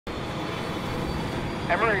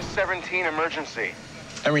Emery 17 emergency.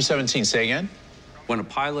 Emery 17, say again? When a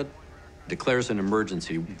pilot declares an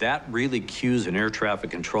emergency, that really cues an air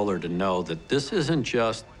traffic controller to know that this isn't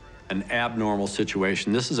just an abnormal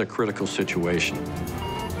situation. This is a critical situation.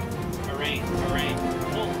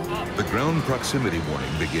 The ground proximity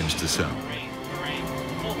warning begins to sound.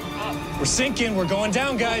 We're sinking. We're going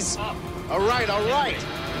down, guys. All right, all right.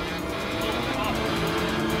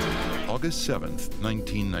 August 7th,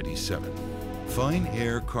 1997. Fine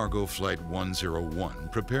Air Cargo Flight 101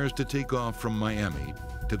 prepares to take off from Miami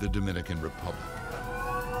to the Dominican Republic.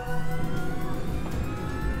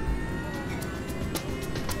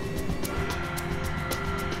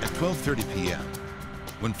 At 12:30 p.m.,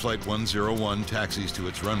 when Flight 101 taxis to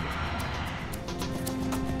its runway,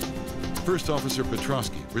 First Officer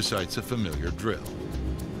Petrosky recites a familiar drill.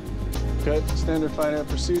 Okay, standard Fine Air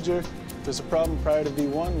procedure. If there's a problem prior to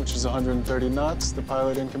V1, which is 130 knots, the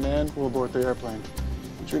pilot in command will abort the airplane.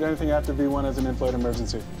 Treat anything after V1 as an in-flight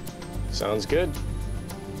emergency. Sounds good.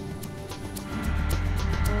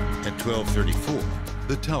 At 12:34,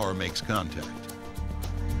 the tower makes contact.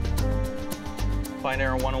 Fine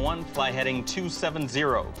Air 101, fly heading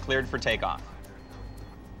 270, cleared for takeoff.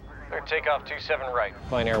 Clear takeoff 27 right.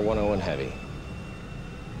 Fine Air 101 heavy.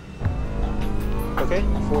 Okay,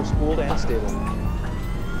 force spooled and stable.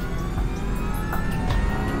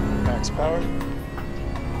 Max power.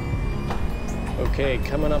 Okay,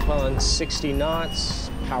 coming up on 60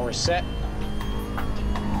 knots. Power set.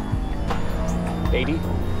 80.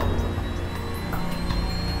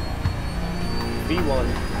 V1.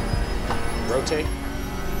 Rotate.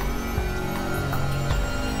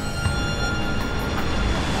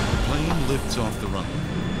 The plane lifts off the runway.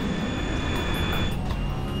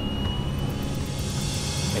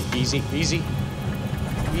 And easy, easy.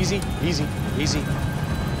 Easy, easy, easy.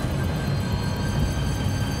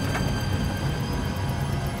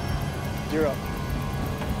 You're up.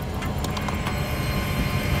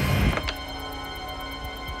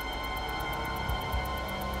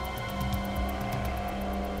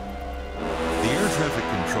 The air traffic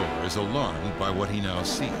controller is alarmed by what he now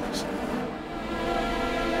sees.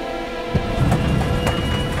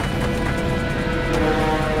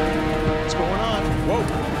 What's going on? Whoa,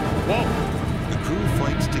 whoa. The crew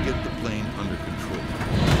fights to get the plane under control.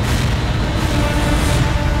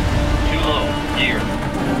 Too low, gear.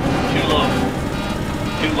 Too low.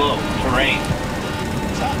 Too low, terrain.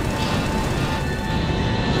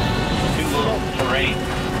 Too low, terrain.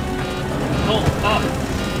 Pull up.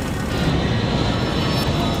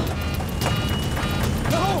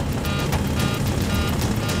 No!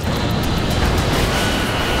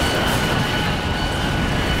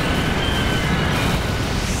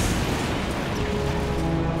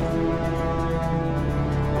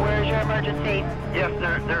 Where's your emergency? Yes,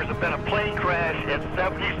 there's been a plane crash at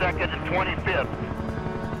 72nd and 25th.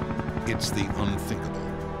 It's the unthinkable.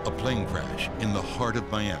 A plane crash in the heart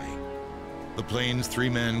of Miami. The plane's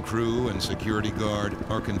three-man crew and security guard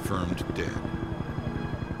are confirmed dead.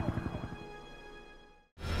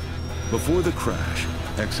 Before the crash,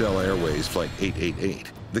 XL Airways Flight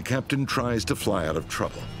 888, the captain tries to fly out of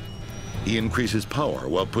trouble. He increases power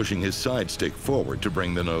while pushing his side stick forward to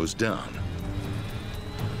bring the nose down.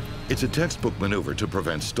 It's a textbook maneuver to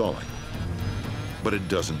prevent stalling, but it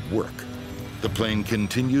doesn't work. The plane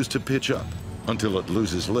continues to pitch up until it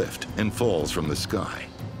loses lift and falls from the sky.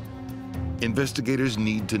 Investigators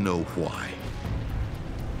need to know why.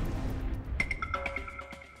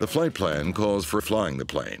 The flight plan calls for flying the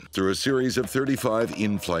plane through a series of 35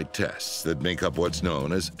 in-flight tests that make up what's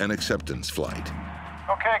known as an acceptance flight.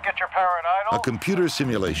 Okay, get your power and idle. A computer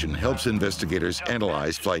simulation helps investigators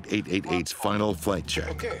analyze Flight 888's final flight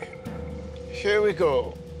check. Okay, here we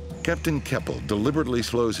go. Captain Keppel deliberately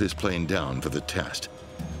slows his plane down for the test,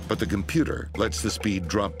 but the computer lets the speed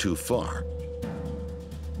drop too far,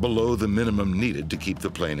 below the minimum needed to keep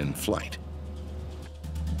the plane in flight.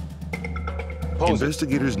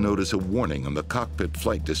 Investigators notice a warning on the cockpit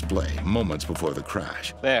flight display moments before the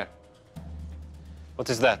crash. There.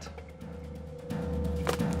 What is that?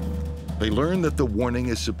 They learn that the warning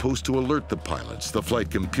is supposed to alert the pilots the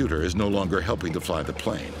flight computer is no longer helping to fly the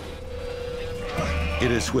plane.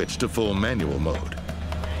 It is switched to full manual mode.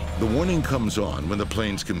 The warning comes on when the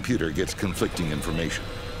plane's computer gets conflicting information.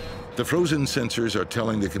 The frozen sensors are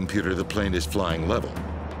telling the computer the plane is flying level,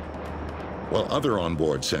 while other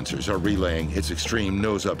onboard sensors are relaying its extreme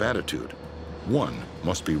nose-up attitude. One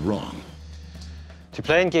must be wrong. The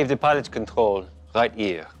plane gave the pilot control right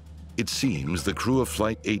here. It seems the crew of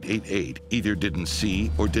Flight 888 either didn't see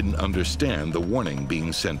or didn't understand the warning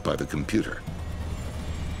being sent by the computer.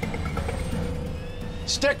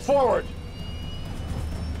 Stick forward.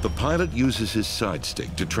 The pilot uses his side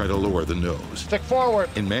stick to try to lower the nose. Stick forward.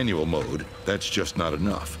 In manual mode, that's just not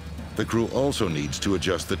enough. The crew also needs to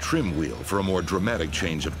adjust the trim wheel for a more dramatic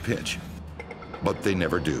change of pitch. But they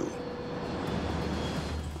never do.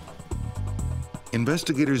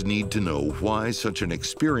 Investigators need to know why such an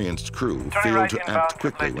experienced crew failed to act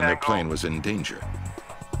quickly when their plane was in danger.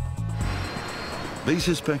 They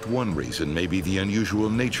suspect one reason may be the unusual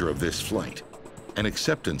nature of this flight, an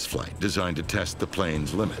acceptance flight designed to test the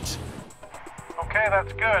plane's limits. Okay,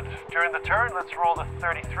 that's good. During the turn, let's roll to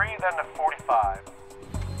 33, then to 45.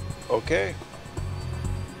 Okay.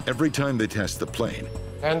 Every time they test the plane,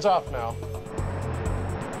 Hands off now.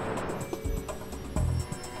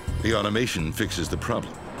 the automation fixes the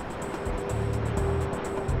problem.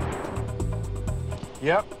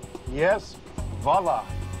 Yep, yes, voila.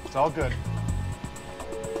 It's all good.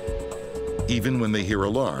 Even when they hear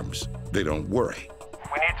alarms, they don't worry.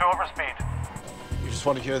 We need to overspeed. You just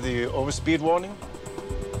want to hear the overspeed warning?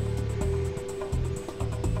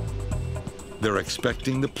 They're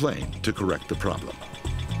expecting the plane to correct the problem.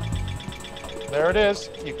 There it is.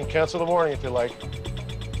 You can cancel the warning if you like.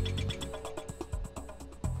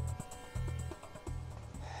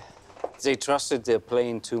 They trusted their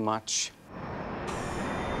plane too much.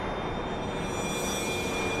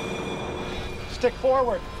 Stick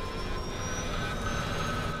forward.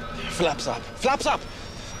 Flaps up. Flaps up!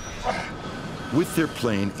 With their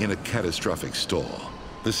plane in a catastrophic stall,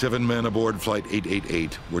 the 7 men aboard Flight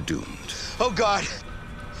 888 were doomed. Oh, God!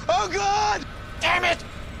 Oh, God! Damn it!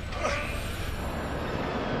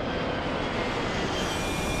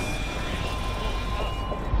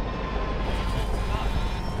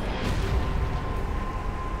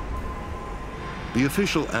 The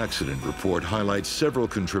official accident report highlights several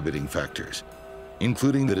contributing factors,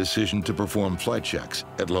 including the decision to perform flight checks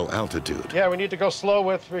at low altitude. Yeah, we need to go slow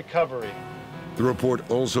with recovery. The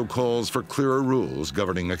report also calls for clearer rules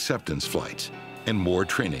governing acceptance flights and more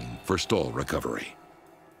training for stall recovery.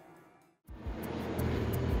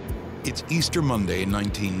 It's Easter Monday,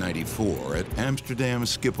 1994, at Amsterdam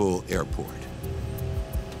Schiphol Airport.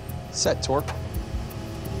 Set torque.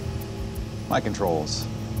 My controls.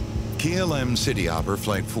 KLM City Hopper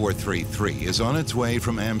Flight 433 is on its way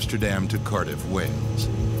from Amsterdam to Cardiff, Wales.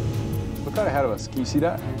 Look out ahead of us. Can you see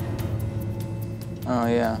that? Oh,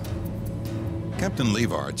 yeah. Captain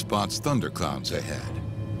Leavard spots thunderclouds ahead.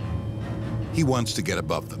 He wants to get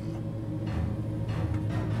above them.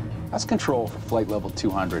 That's control for flight level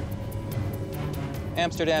 200.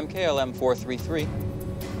 Amsterdam KLM 433.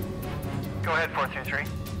 Go ahead, 423.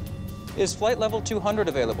 Is flight level 200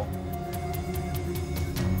 available?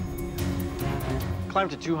 Climb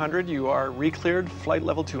to 200. You are re-cleared, flight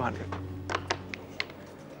level 200.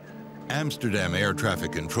 Amsterdam Air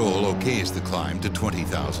Traffic Control okays the climb to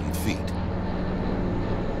 20,000 feet.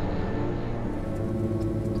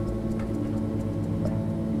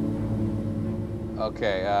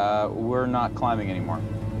 Okay, we're not climbing anymore.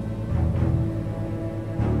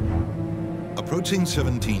 Approaching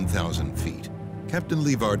 17,000 feet, Captain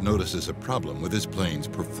Leavard notices a problem with his plane's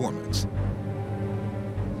performance.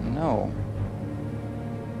 No.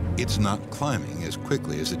 It's not climbing as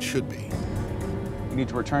quickly as it should be. You need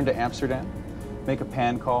to return to Amsterdam, make a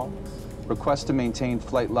PAN call, request to maintain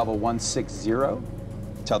flight level 160,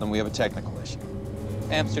 tell them we have a technical issue.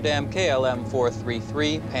 Amsterdam KLM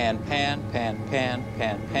 433, pan.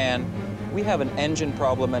 We have an engine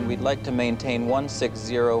problem and we'd like to maintain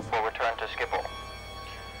 160 for return to Schiphol.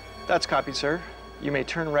 That's copied, sir. You may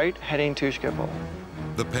turn right, heading to Schiphol.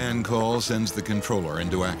 The PAN call sends the controller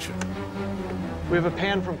into action. We have a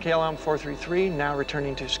pan from KLM 433, now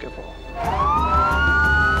returning to Schiphol.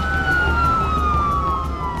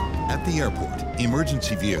 At the airport,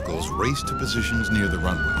 emergency vehicles race to positions near the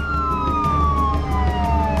runway.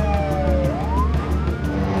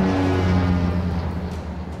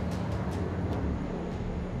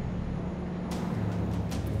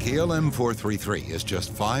 KLM 433 is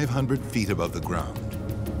just 500 feet above the ground.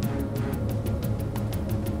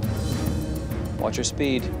 Watch your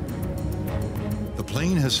speed. The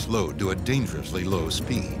plane has slowed to a dangerously low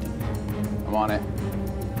speed. I'm on it.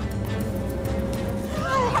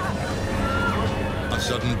 A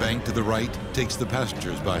sudden bank to the right takes the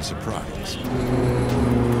passengers by surprise.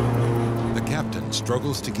 The captain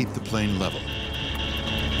struggles to keep the plane level.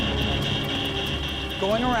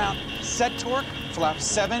 Going around, set torque, flap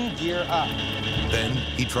 7, gear up. Then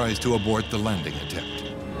he tries to abort the landing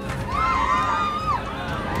attempt.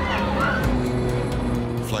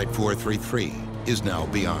 Flight 433 is now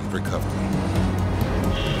beyond recovery.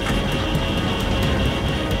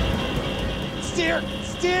 Steer!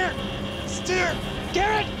 Steer! Steer!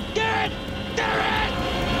 Garrett! Garrett!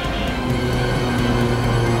 Garrett!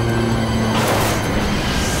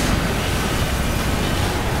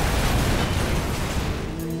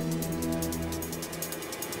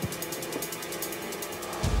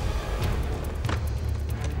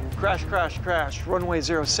 Crash, crash, crash. Runway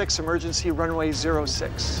 06, emergency, runway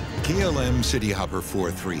 06. KLM Cityhopper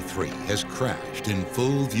 433 has crashed in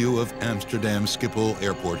full view of Amsterdam Schiphol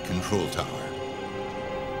Airport Control Tower.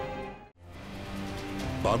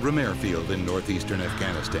 Bagram Airfield in northeastern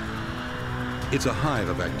Afghanistan. It's a hive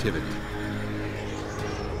of activity.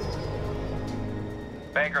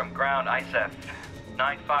 Bagram, ground, ISAF.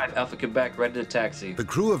 95. Alpha Quebec, ready to taxi. The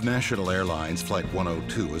crew of National Airlines Flight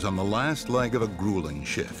 102 is on the last leg of a grueling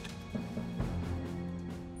shift.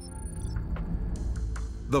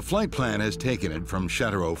 The flight plan has taken it from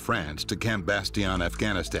Châteauroux, France to Camp Bastion,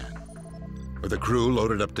 Afghanistan, where the crew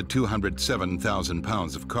loaded up to 207,000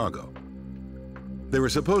 pounds of cargo. They were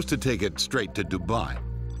supposed to take it straight to Dubai,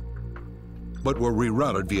 but were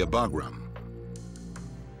rerouted via Bagram.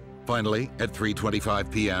 Finally, at 3:25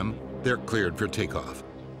 p.m., they're cleared for takeoff.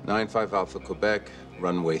 95 Alpha Quebec,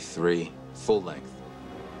 runway 3, full length.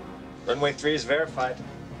 Runway 3 is verified.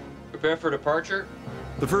 Prepare for departure.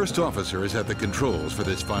 The first officer is at the controls for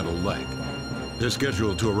this final leg. They're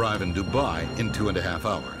scheduled to arrive in Dubai in 2.5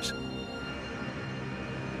 hours.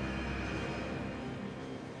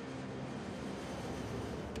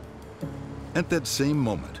 At that same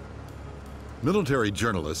moment, military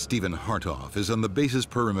journalist Stephen Hartoff is on the base's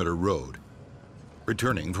perimeter road,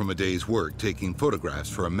 returning from a day's work taking photographs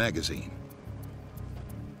for a magazine.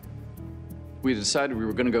 We decided we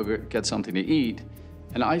were going to go get something to eat,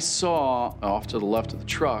 and I saw off to the left of the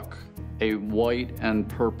truck a white and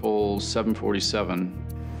purple 747.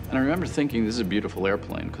 And I remember thinking, this is a beautiful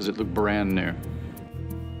airplane because it looked brand new.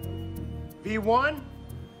 V1,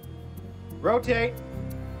 rotate.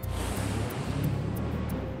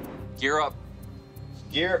 Gear up.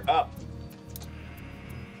 Gear up.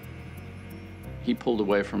 He pulled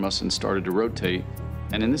away from us and started to rotate.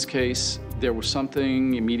 And in this case, there was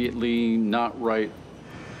something immediately not right.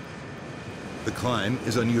 The climb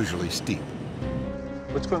is unusually steep.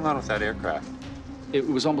 What's going on with that aircraft? It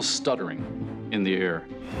was almost stuttering in the air.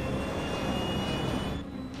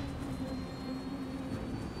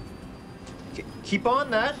 Keep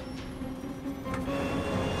on that.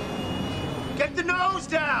 Get the nose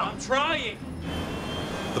down! I'm trying.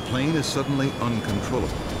 The plane is suddenly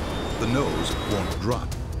uncontrollable. The nose won't drop.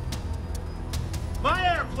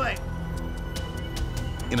 My airplane!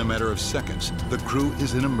 In a matter of seconds, the crew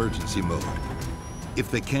is in emergency mode. If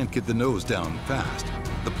they can't get the nose down fast,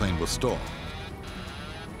 the plane will stall.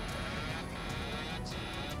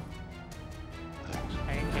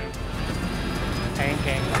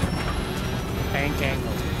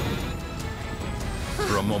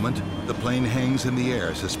 For a moment, the plane hangs in the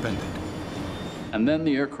air suspended. And then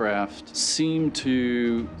the aircraft seemed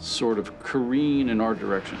to sort of careen in our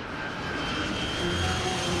direction.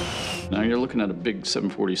 Now you're looking at a big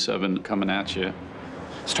 747 coming at you.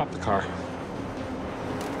 Stop the car.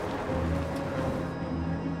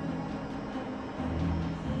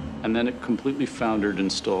 And then it completely foundered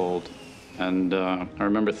and stalled. And I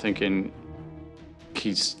remember thinking,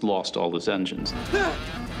 he's lost all his engines. Don't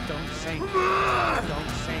sink. Don't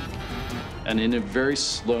sink. And in a very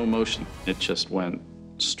slow motion, it just went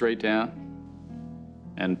straight down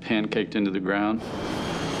and pancaked into the ground.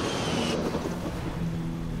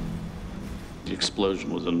 The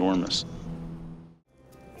explosion was enormous.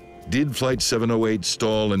 Did Flight 708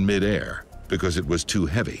 stall in midair because it was too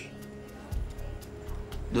heavy?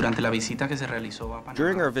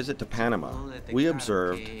 During our visit to Panama, we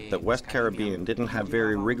observed that West Caribbean didn't have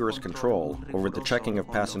very rigorous control over the checking of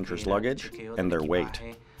passengers' luggage and their weight.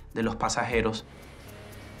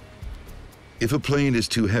 If a plane is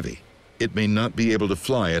too heavy, it may not be able to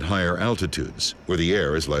fly at higher altitudes where the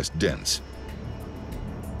air is less dense.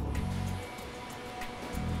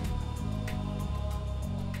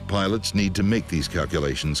 Pilots need to make these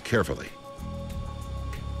calculations carefully.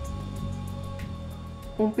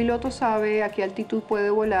 Un piloto sabe a qué altitud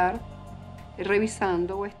puede volar,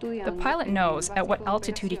 revisando o estudiando. The pilot knows at what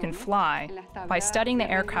altitude he can fly by studying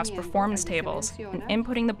the aircraft's performance tables and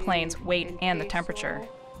inputting the plane's weight and the temperature.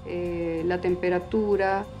 La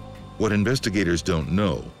temperatura. What investigators don't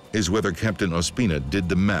know is whether Captain Ospina did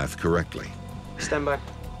the math correctly. Stand by.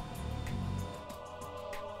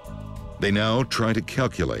 They now try to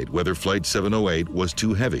calculate whether Flight 708 was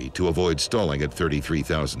too heavy to avoid stalling at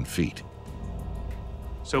 33,000 feet.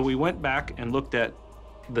 So we went back and looked at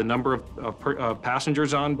the number of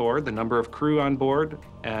passengers on board, the number of crew on board,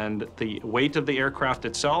 and the weight of the aircraft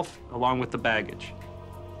itself, along with the baggage.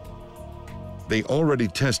 They already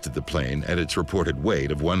tested the plane at its reported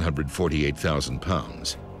weight of 148,000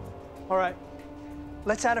 pounds. All right,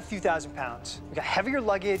 let's add a few thousand pounds. We got heavier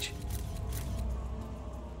luggage,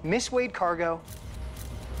 misweighed cargo.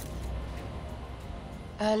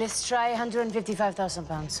 Let's try 155,000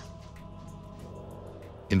 pounds.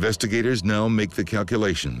 Investigators now make the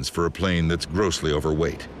calculations for a plane that's grossly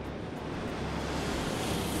overweight.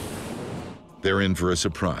 They're in for a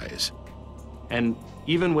surprise. And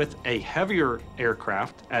even with a heavier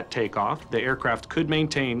aircraft at takeoff, the aircraft could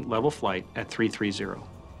maintain level flight at 330.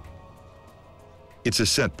 It's a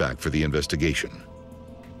setback for the investigation.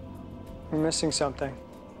 We're missing something.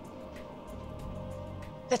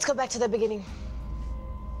 Let's go back to the beginning.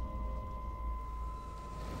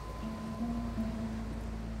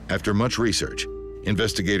 After much research,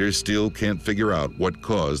 investigators still can't figure out what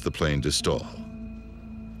caused the plane to stall.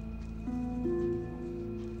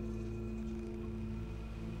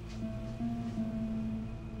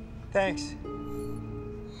 Thanks.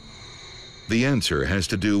 The answer has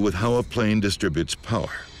to do with how a plane distributes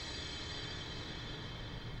power.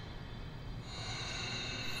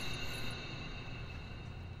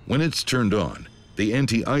 When it's turned on, the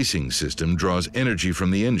anti-icing system draws energy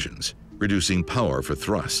from the engines, reducing power for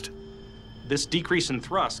thrust. This decrease in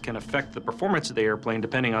thrust can affect the performance of the airplane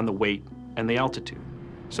depending on the weight and the altitude.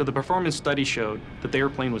 So the performance study showed that the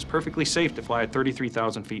airplane was perfectly safe to fly at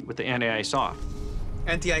 33,000 feet with the anti-ice off.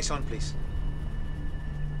 Anti-ice on, please.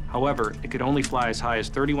 However, it could only fly as high as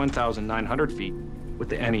 31,900 feet with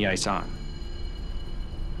the anti-ice on.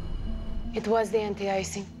 It was the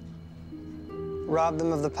anti-icing. Robbed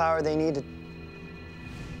them of the power they needed.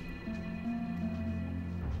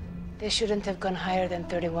 They shouldn't have gone higher than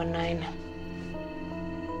 31.9.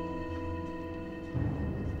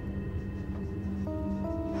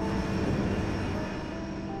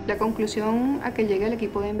 La conclusión a que llega el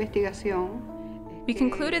equipo de investigación. We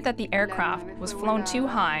concluded that the aircraft was flown too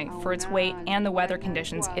high for its weight and the weather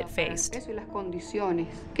conditions it faced. Las condiciones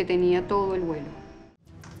que tenía todo el vuelo.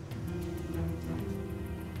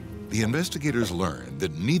 The investigators learned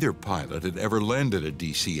that neither pilot had ever landed a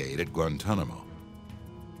DC-8 at Guantanamo.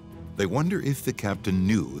 They wonder if the captain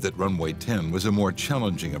knew that runway 10 was a more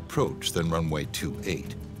challenging approach than runway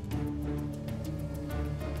 28.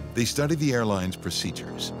 They studied the airline's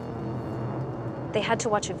procedures. They had to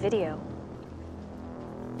watch a video.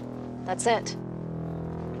 That's it.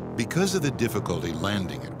 Because of the difficulty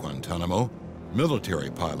landing at Guantanamo, military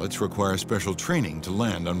pilots require special training to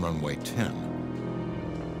land on runway 10.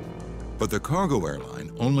 But the cargo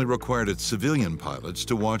airline only required its civilian pilots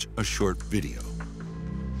to watch a short video.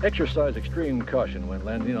 Exercise extreme caution when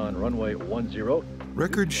landing on runway 10.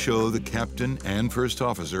 Records show the captain and first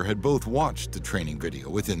officer had both watched the training video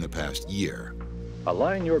within the past year.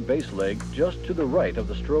 Align your base leg just to the right of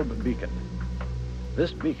the strobe beacon.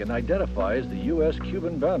 This beacon identifies the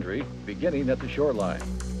U.S.-Cuban boundary beginning at the shoreline.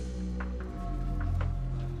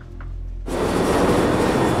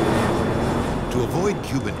 To avoid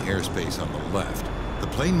Cuban airspace on the left, the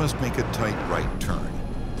plane must make a tight right turn.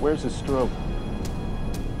 Where's the strobe?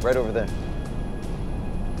 Right over there.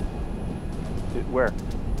 Where?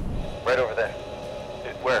 Right over there.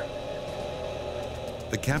 Where?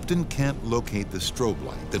 The captain can't locate the strobe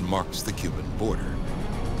light that marks the Cuban border.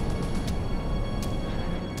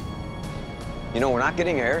 You know, we're not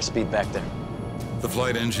getting airspeed back there. The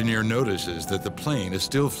flight engineer notices that the plane is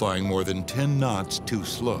still flying more than 10 knots too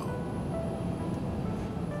slow.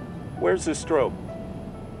 Where's the strobe?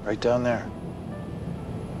 Right down there.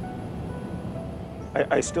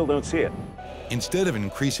 I still don't see it. Instead of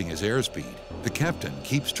increasing his airspeed, the captain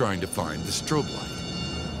keeps trying to find the strobe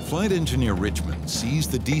light. Flight engineer Richmond sees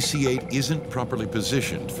the DC-8 isn't properly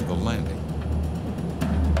positioned for the landing.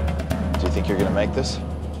 Do you think you're gonna make this?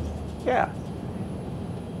 Yeah.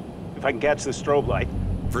 If I can catch the strobe light.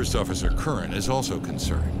 First Officer Curran is also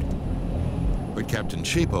concerned. But Captain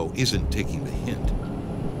Chapo isn't taking the hint.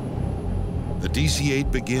 The DC-8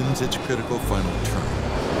 begins its critical final turn.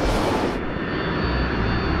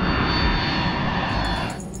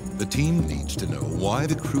 The team needs to know why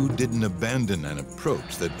the crew didn't abandon an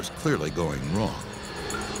approach that was clearly going wrong.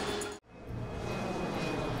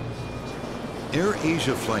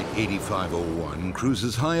 AirAsia Flight 8501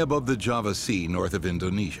 cruises high above the Java Sea north of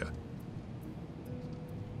Indonesia.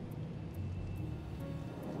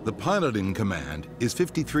 The pilot in command is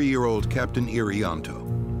 53-year-old Captain Irianto.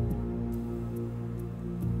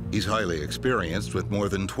 He's highly experienced with more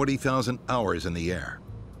than 20,000 hours in the air.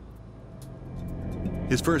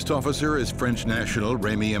 His first officer is French national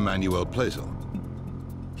Rémy Emmanuel Plaisil.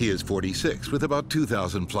 He is 46 with about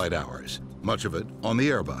 2,000 flight hours, much of it on the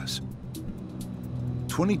Airbus.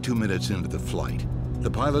 22 minutes into the flight,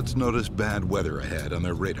 the pilots notice bad weather ahead on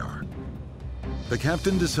their radar. The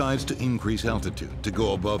captain decides to increase altitude to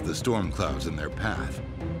go above the storm clouds in their path.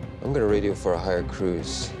 I'm gonna radio for a higher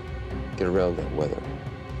cruise. Get around that weather.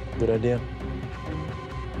 Good idea.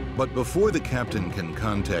 But before the captain can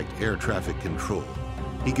contact air traffic control,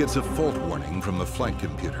 he gets a fault warning from the flight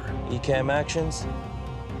computer. ECAM actions?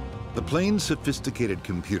 The plane's sophisticated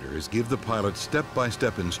computers give the pilot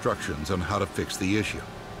step-by-step instructions on how to fix the issue.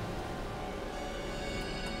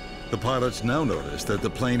 The pilots now notice that the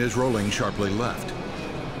plane is rolling sharply left.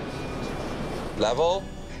 Level.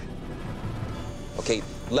 Okay,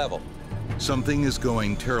 level. Something is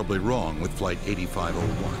going terribly wrong with Flight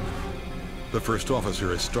 8501. The first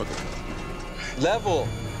officer is struggling. Level.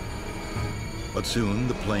 But soon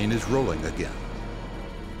the plane is rolling again.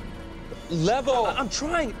 Level. I'm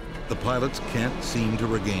trying. The pilots can't seem to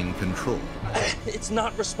regain control. It's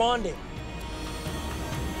not responding.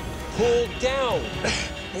 Pull down.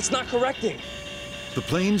 It's not correcting. The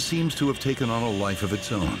plane seems to have taken on a life of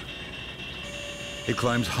its own. It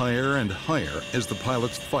climbs higher and higher as the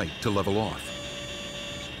pilots fight to level off.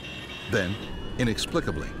 Then,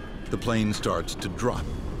 inexplicably, the plane starts to drop.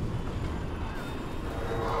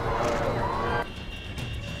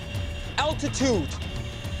 Altitude.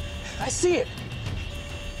 I see it.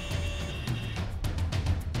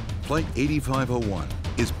 Flight 8501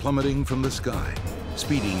 is plummeting from the sky,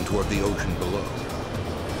 speeding toward the ocean below.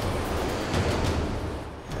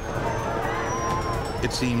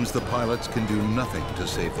 It seems the pilots can do nothing to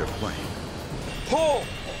save their plane. Pull!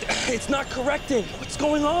 It's not correcting. What's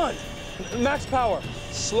going on? Max power.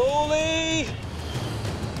 Slowly.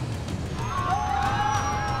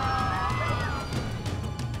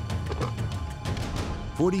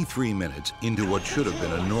 "43 minutes into what should have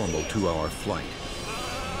been a normal 2-hour flight.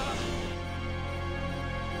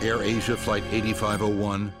 AirAsia Flight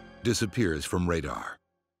 8501 disappears from radar.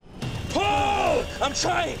 Pull! I'm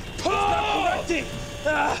trying. Pull! It's not correcting.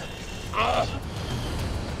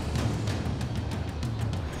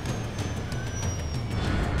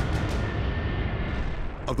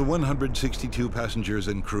 Of the 162 passengers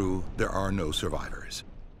and crew, there are no survivors.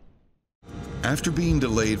 After being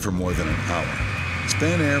delayed for more than an hour,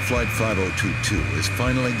 Spanair Flight 5022 is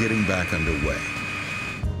finally getting back underway.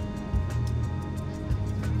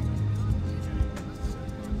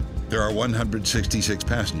 There are 166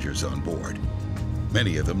 passengers on board,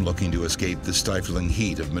 many of them looking to escape the stifling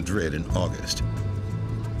heat of Madrid in August.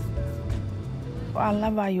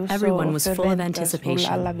 Everyone was full of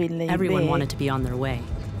anticipation. Everyone wanted to be on their way.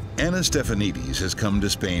 Anna Stefanides has come to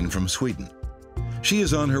Spain from Sweden. She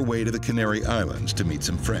is on her way to the Canary Islands to meet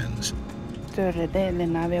some friends.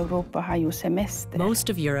 Most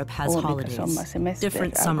of Europe has holidays,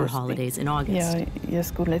 different summer holidays in August.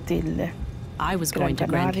 I was going to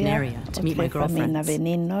Gran Canaria to meet my girlfriends.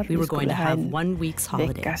 We were going to have 1 week's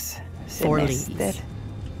holiday, 4 ladies.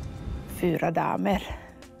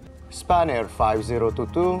 Spanair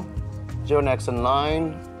 5022, Joe Nixon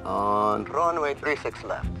line on runway 36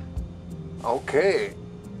 left. Okay,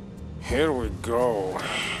 here we go.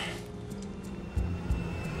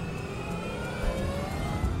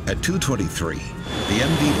 At 2:23, the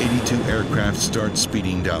MD-82 aircraft starts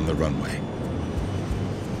speeding down the runway.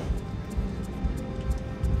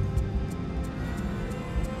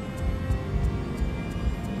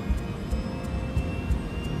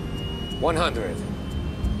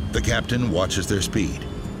 The captain watches their speed.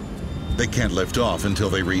 They can't lift off until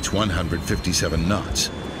they reach 157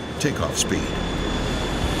 knots, takeoff speed.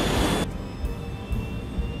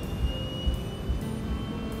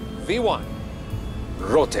 V1,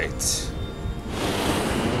 rotate.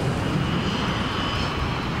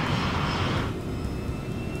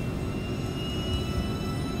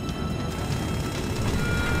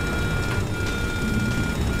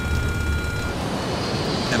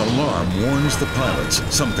 An alarm warns the pilots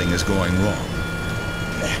something is going wrong.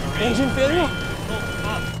 Engine failure?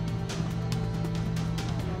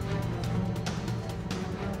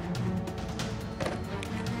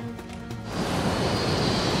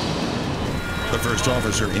 The first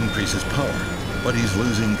officer increases power, but he's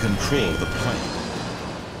losing control of the plane.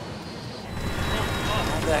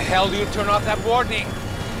 How the hell do you turn off that warning?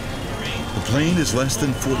 The plane is less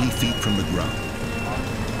than 40 feet from the ground.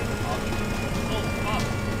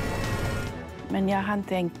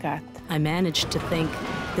 I managed to think,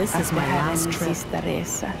 this is my last trip.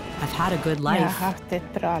 I've had a good life. I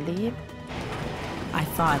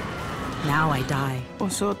thought, now I die.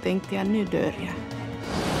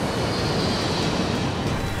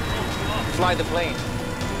 Fly the plane.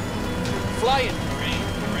 Fly it.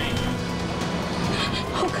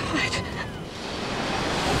 Oh, God.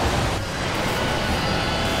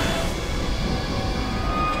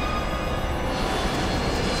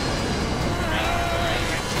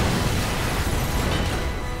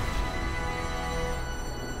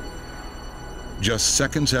 Just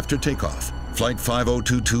seconds after takeoff, Flight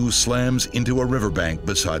 5022 slams into a riverbank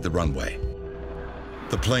beside the runway.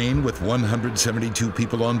 The plane, with 172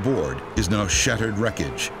 people on board, is now shattered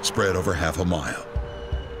wreckage spread over half a mile.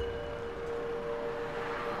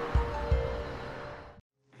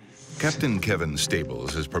 Captain Kevin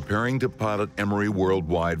Stables is preparing to pilot Emery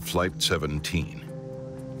Worldwide Flight 17.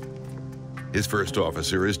 His first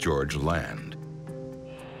officer is George Land.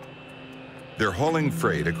 They're hauling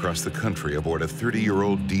freight across the country aboard a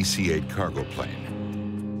 30-year-old DC-8 cargo plane.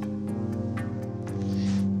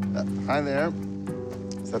 Hi there.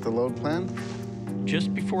 Is that the load plan?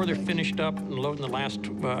 Just before they're finished up and loading the last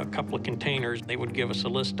couple of containers, they would give us a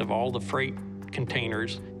list of all the freight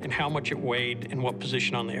containers and how much it weighed and what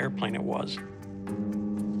position on the airplane it was.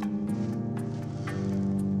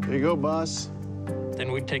 There you go, boss.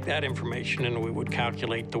 Then we'd take that information and we would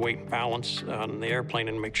calculate the weight and balance on the airplane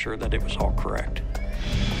and make sure that it was all correct.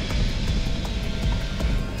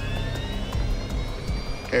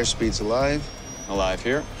 Airspeed's alive. Alive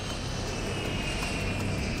here.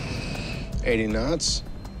 80 knots.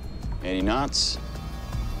 80 knots.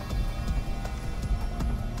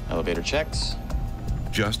 Elevator checks.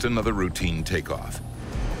 Just another routine takeoff.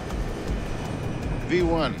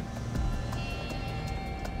 V1.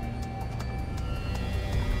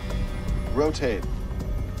 Rotate.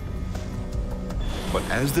 But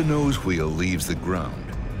as the nose wheel leaves the ground,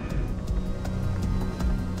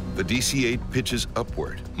 the DC-8 pitches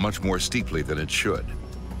upward much more steeply than it should.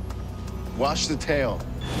 Watch the tail.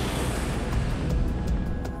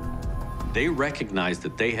 They recognize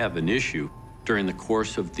that they have an issue during the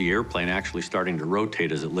course of the airplane actually starting to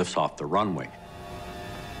rotate as it lifts off the runway.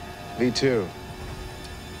 V2.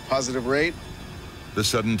 Positive rate. The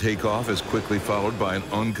sudden takeoff is quickly followed by an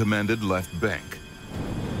uncommanded left bank.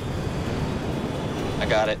 I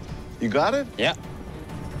got it. You got it? Yeah.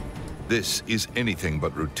 This is anything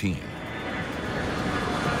but routine.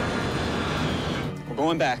 We're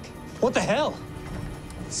going back. What the hell?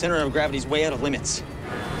 The center of gravity's way out of limits.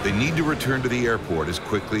 They need to return to the airport as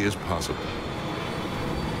quickly as possible.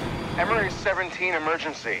 Emery 17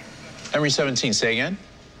 emergency. Emery 17, say again?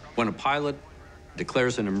 When a pilot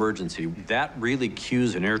declares an emergency, that really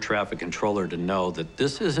cues an air traffic controller to know that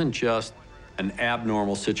this isn't just an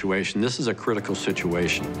abnormal situation. This is a critical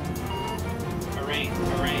situation.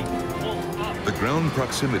 The ground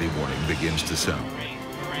proximity warning begins to sound.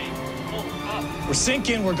 We're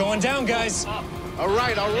sinking. We're going down, guys. All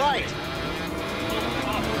right, all right.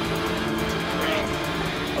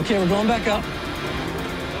 Okay, we're going back up.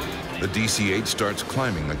 The DC-8 starts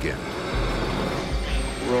climbing again.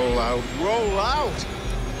 Roll out, roll out!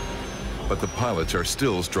 But the pilots are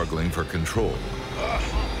still struggling for control.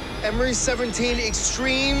 Emery 17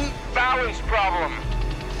 extreme balance problem.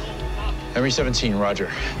 Emery 17, roger.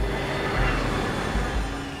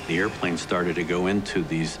 The airplane started to go into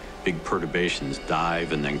these big perturbations,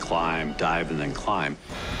 dive and then climb, dive and then climb.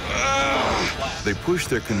 They push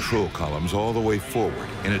their control columns all the way forward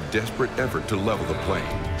in a desperate effort to level the plane.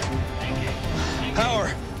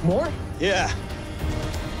 Power. More? Yeah.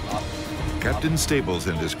 Captain Stables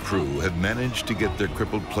and his crew have managed to get their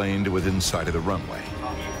crippled plane to within sight of the runway.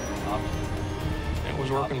 It was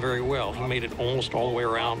working very well. He made it almost all the way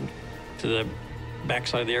around to the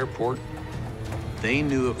backside of the airport. They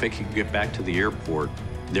knew if they could get back to the airport,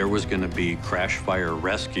 there was going to be crash fire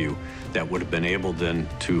rescue that would have been able then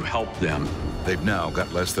to help them. They've now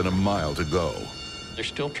got less than a mile to go. They're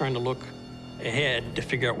still trying to look ahead to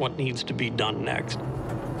figure out what needs to be done next.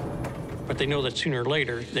 But they know that sooner or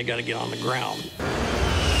later, they got to get on the ground.